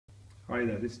Hi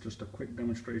there, this is just a quick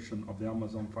demonstration of the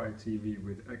Amazon Fire TV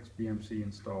with XBMC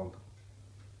installed.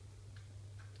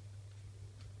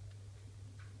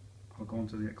 I'll go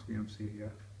into the XBMC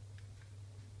here.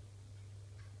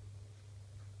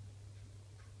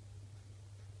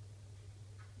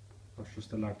 That's just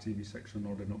the live TV section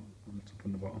loading up on the top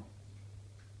and the bottom.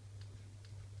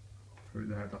 Through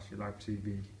there, that's your live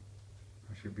TV,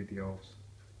 that's your videos,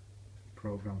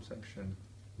 program section,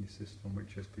 your system,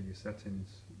 which is for your settings.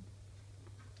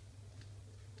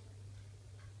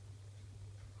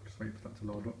 Just wait for that to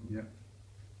load up. Yeah,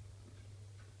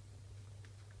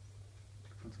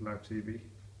 that's a live TV.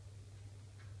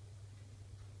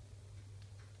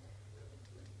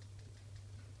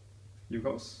 You've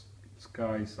got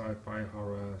Sky, Sci-Fi,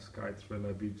 Horror, Sky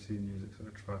Thriller, BBC News,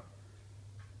 etc.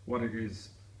 What it is,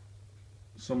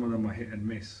 some of them are hit and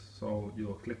miss, so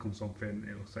you'll click on something,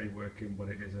 it'll say working, but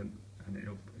it isn't, and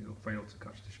it'll fail to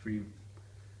catch the stream.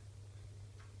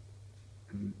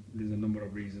 And there's a number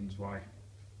of reasons why.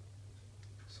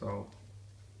 So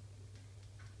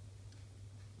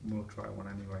we'll try one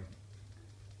anyway.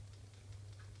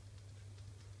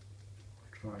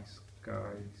 Try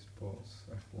Sky Sports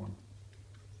F1.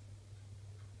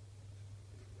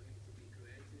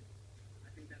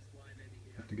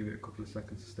 Have to give it a couple of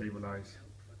seconds to stabilise.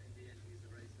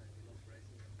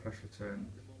 Press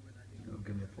return, it'll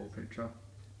give me a full picture.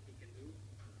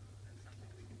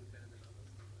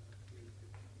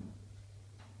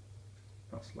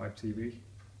 That's live TV.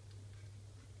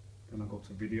 Then I go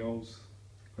to videos.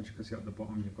 As you can see at the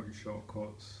bottom, you've got your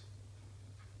shortcuts,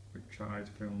 Richard,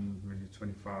 Film, Review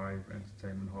 25,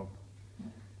 Entertainment Hub,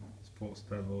 Sports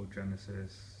Devil,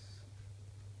 Genesis,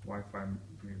 Wi-Fi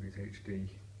Movies HD,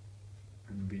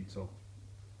 and Vito.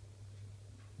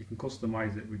 You can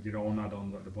customize it with your own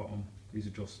add-ons at the bottom. These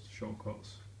are just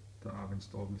shortcuts that I've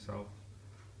installed myself.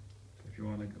 If you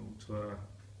want to go to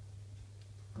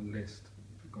a list,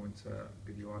 go into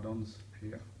video add-ons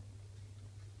here.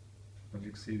 As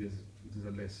you can see, there's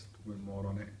a list with more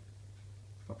on it.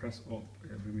 If I press up,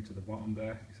 it'll bring me to the bottom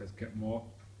there. It says get more.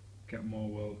 Get more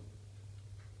will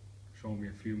show me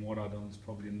a few more add-ons,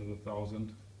 probably another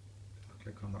 1,000. I'll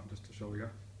click on that just to show you.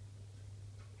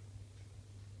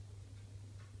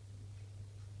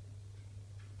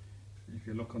 If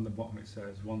you look on the bottom, it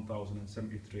says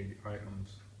 1,073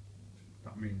 items.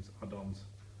 That means add-ons,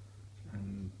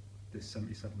 and there's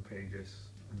 77 pages,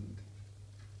 and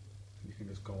you can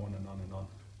just go on and on and on.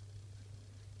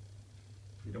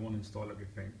 You don't want to install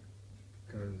everything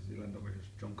because you'll end up with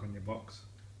just junk on your box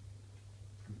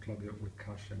and clog it up with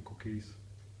cache and cookies.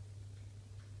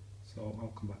 So I'll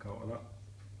come back out of that,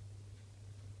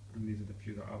 and these are the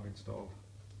few that I've installed.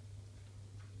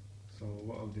 So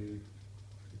what I'll do,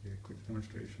 I'll give you a quick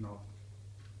demonstration of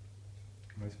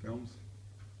nice films,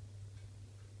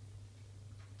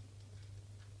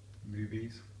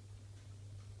 movies,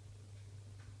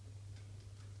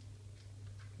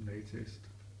 latest,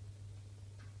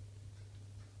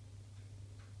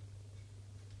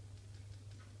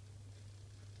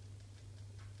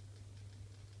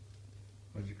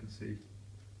 as you can see,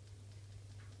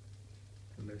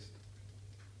 the list.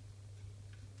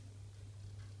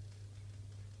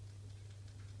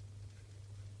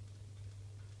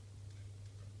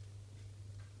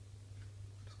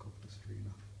 Just go for the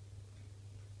screener.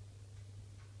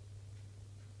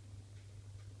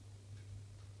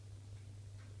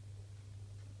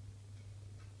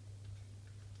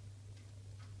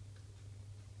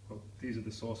 Well, these are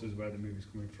the sources where the movie's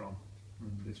coming from,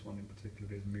 and this one in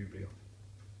particular is Movia.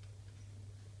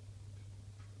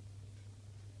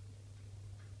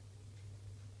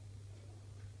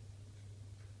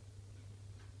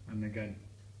 And again,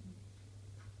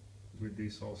 with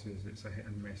these sources, it's a hit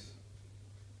and miss.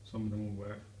 Some of them will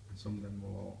work, and some of them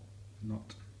will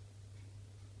not.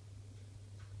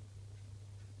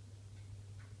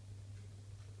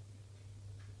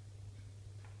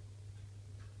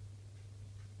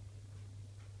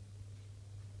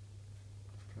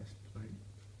 Press play.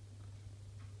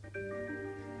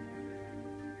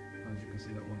 As you can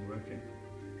see, that one's working.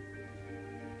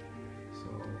 So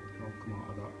I'll come out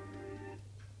of that.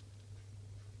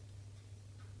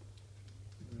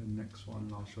 The next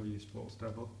one, I'll show you Sports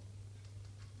Devil.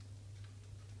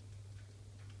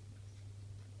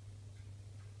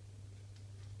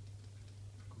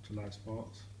 Go to Live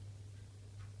Sports.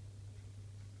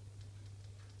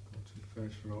 Go to the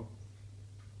first row,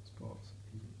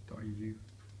 sports.eu.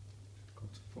 Go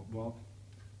to football.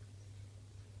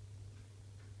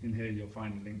 In here you'll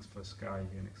find links for Sky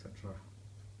and etc.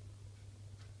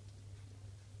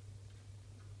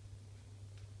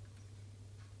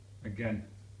 Again,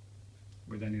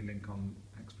 with any link on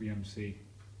XBMC XBMC.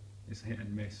 It's hit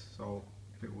and miss, so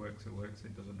if it works, it works,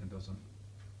 it doesn't, it doesn't.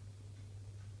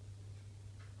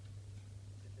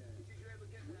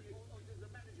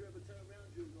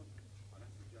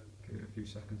 Give it a few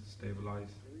seconds to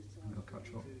stabilise and it'll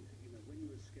catch up.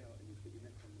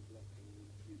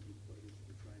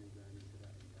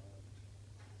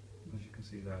 As you can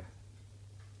see there.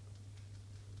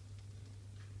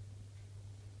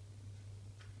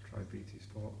 Try BT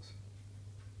Sports.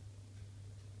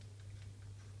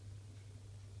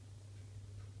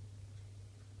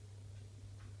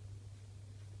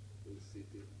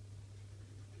 City,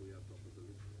 we are top of the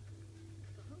list.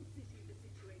 For Hull City, the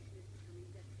situation is becoming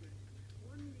desperate.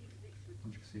 One league victory.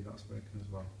 As you can see, that's working as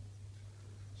well.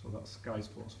 So that's Sky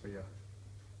Sports for you.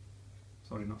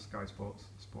 Sorry, not Sky Sports,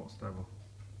 Sports Devil.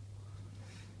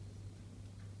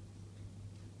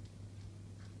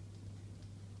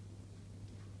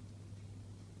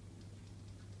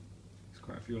 There's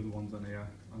quite a few other ones on here.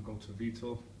 I'll go to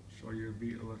Vital, show you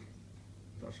Vital.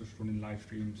 That's just running live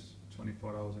streams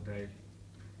 24 hours a day.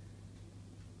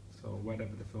 So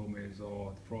whatever the film is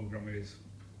or the program is,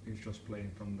 it's just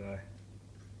playing from there.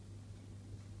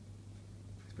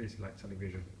 It's basically like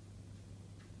television.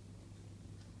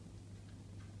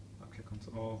 I click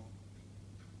onto all.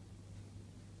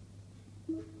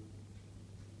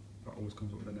 That always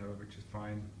comes up with an error, which is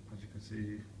fine. As you can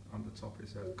see on the top it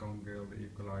says Gone Girl, The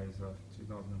Equalizer,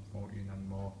 2014 and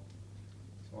more.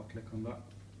 So I'll click on that.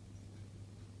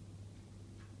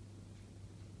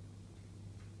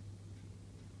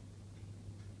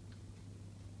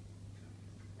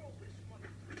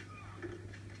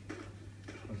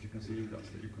 As you can see, that's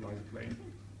the Equalizer playing.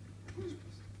 Just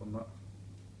on that.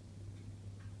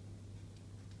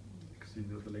 You can see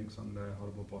the other links on there,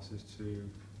 Horrible Bosses 2,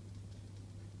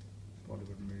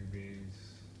 Bollywood movies.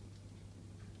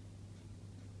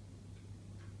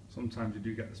 Sometimes you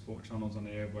do get the sport channels on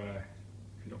here where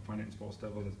if you don't find it in Sports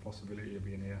Devil, there's a possibility of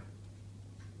being here.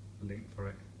 A link for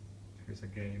it. If it's a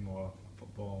game or a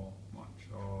football match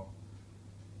or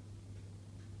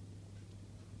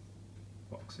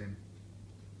boxing.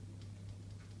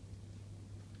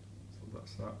 So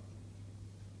that's that.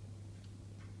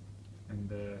 And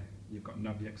you've got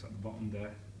Naviex at the bottom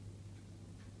there.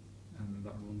 And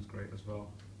that runs great as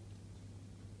well.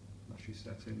 That's your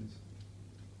settings.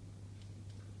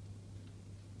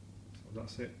 So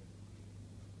that's it.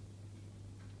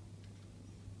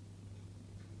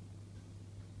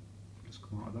 Just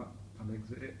come out of that and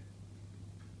exit it.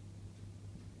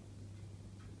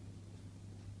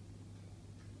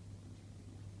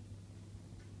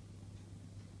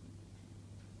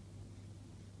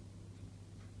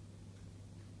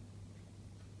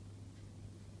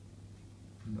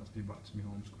 And that's me back to my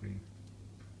home screen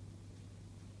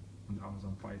on the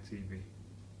Amazon Fire TV.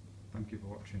 Thank you for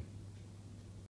watching.